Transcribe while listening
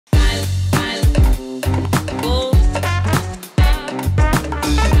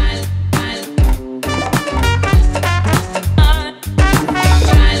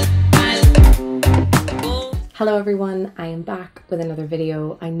Hello everyone, I am back with another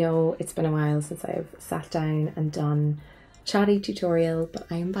video. I know it's been a while since I've sat down and done a chatty tutorial, but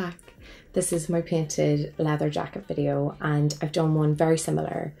I am back. This is my painted leather jacket video, and I've done one very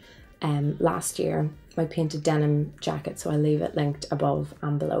similar last year, my painted denim jacket, so I'll leave it linked above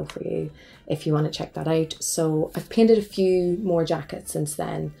and below for you if you want to check that out. So I've painted a few more jackets since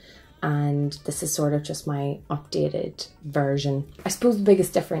then, and this is sort of just my updated version. I suppose the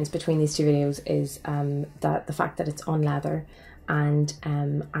biggest difference between these two videos is that the fact that it's on leather, and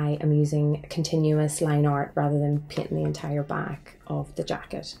I am using continuous line art rather than painting the entire back of the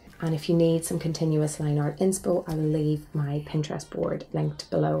jacket. And if you need some continuous line art inspo, I will leave my Pinterest board linked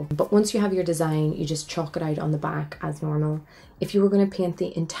below. But once you have your design, you just chalk it out on the back as normal. If you were going to paint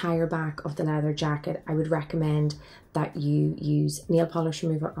the entire back of the leather jacket, I would recommend that you use nail polish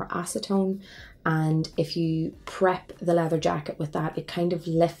remover or acetone. And if you prep the leather jacket with that, it kind of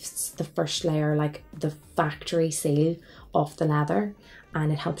lifts the first layer, like the factory seal, off the leather,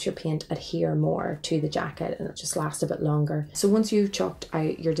 and it helps your paint adhere more to the jacket and it just lasts a bit longer. So once you've chalked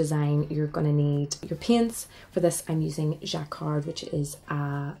out your design, you're going to need your paints. For this, I'm using Jacquard, which is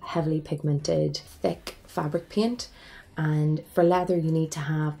a heavily pigmented, thick fabric paint. And for leather, you need to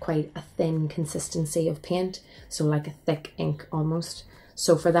have quite a thin consistency of paint, so like a thick ink almost.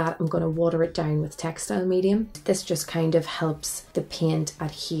 So for that, I'm going to water it down with textile medium. This just kind of helps the paint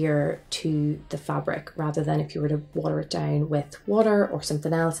adhere to the fabric, rather than if you were to water it down with water or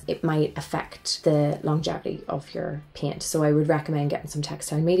something else, it might affect the longevity of your paint. So I would recommend getting some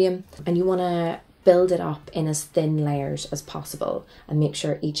textile medium, and you want to build it up in as thin layers as possible and make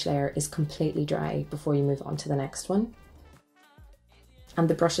sure each layer is completely dry before you move on to the next one. And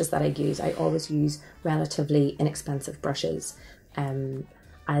the brushes that I use, I always use relatively inexpensive brushes,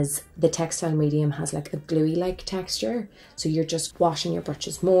 as the textile medium has like a gluey-like texture, so you're just washing your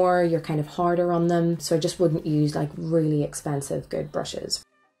brushes more, you're kind of harder on them, so I just wouldn't use like really expensive good brushes.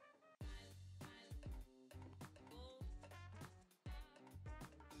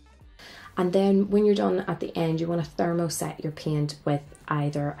 And then when you're done at the end, you want to thermoset your paint with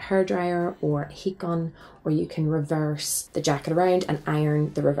either a hairdryer or a heat gun, or you can reverse the jacket around and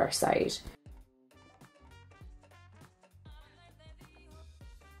iron the reverse side.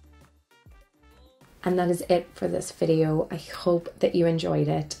 And that is it for this video. I hope that you enjoyed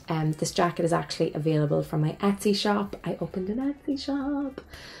it. This jacket is actually available from my Etsy shop. I opened an Etsy shop.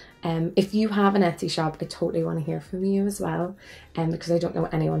 If you have an Etsy shop, I totally want to hear from you as well, because I don't know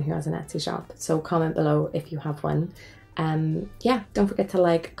anyone who has an Etsy shop. So comment below if you have one. Yeah, don't forget to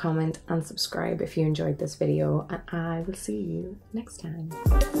like, comment and subscribe if you enjoyed this video, and I will see you next time.